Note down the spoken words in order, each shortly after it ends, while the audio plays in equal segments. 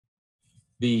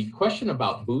The question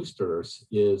about boosters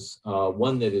is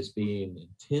one that is being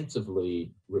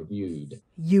intensively reviewed.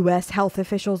 U.S. health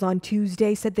officials on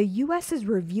Tuesday said the U.S. is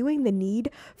reviewing the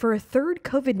need for a third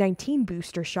COVID-19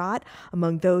 booster shot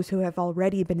among those who have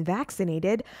already been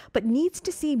vaccinated, but needs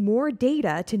to see more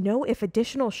data to know if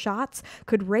additional shots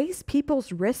could raise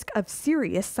people's risk of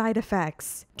serious side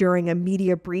effects. During a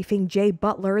media briefing, Jay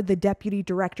Butler, the deputy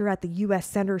director at the U.S.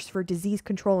 Centers for Disease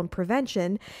Control and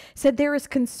Prevention, said there is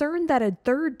concern that a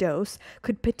third dose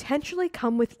could potentially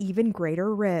come with even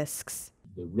greater risks.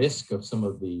 The risk of some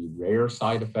of the rare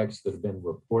side effects that have been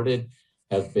reported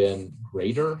have been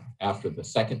greater after the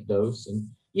second dose. And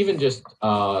even just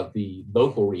the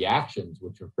local reactions,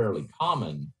 which are fairly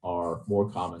common, are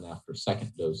more common after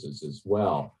second doses as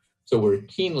well. So we're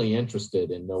keenly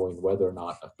interested in knowing whether or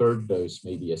not a third dose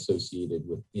may be associated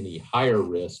with any higher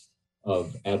risk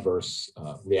of adverse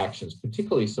reactions,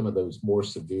 particularly some of those more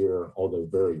severe, although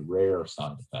very rare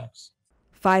side effects.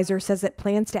 Pfizer says it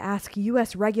plans to ask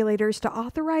U.S. regulators to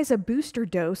authorize a booster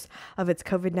dose of its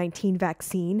COVID-19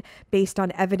 vaccine based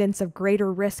on evidence of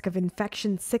greater risk of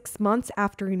infection 6 months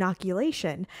after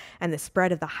inoculation and the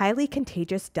spread of the highly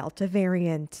contagious Delta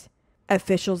variant.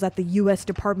 Officials at the U.S.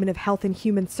 Department of Health and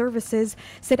Human Services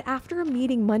said after a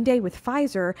meeting Monday with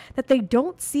Pfizer that they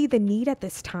don't see the need at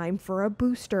this time for a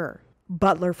booster.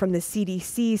 Butler from the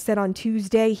CDC said on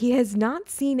Tuesday he has not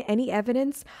seen any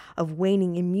evidence of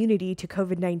waning immunity to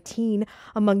COVID-19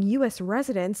 among U.S.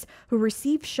 residents who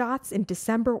received shots in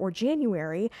December or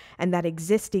January, and that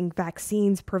existing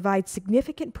vaccines provide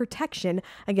significant protection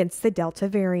against the Delta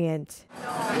variant.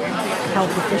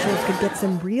 Health officials could get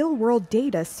some real-world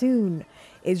data soon.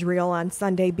 Israel on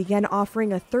Sunday began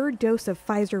offering a third dose of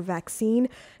Pfizer vaccine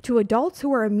to adults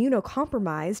who are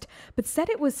immunocompromised, but said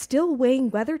it was still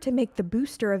weighing whether to make the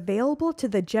booster available to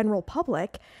the general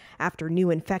public after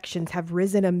new infections have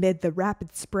risen amid the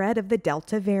rapid spread of the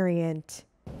Delta variant.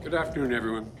 Good afternoon,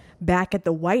 everyone. Back at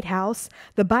the White House,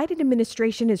 the Biden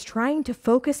administration is trying to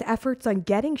focus efforts on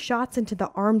getting shots into the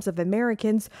arms of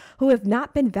Americans who have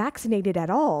not been vaccinated at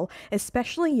all,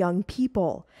 especially young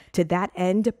people. To that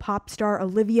end, pop star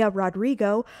Olivia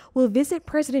Rodrigo will visit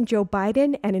President Joe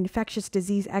Biden and infectious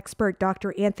disease expert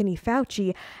Dr. Anthony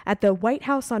Fauci at the White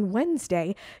House on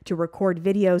Wednesday to record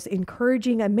videos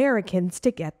encouraging Americans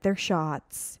to get their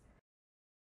shots.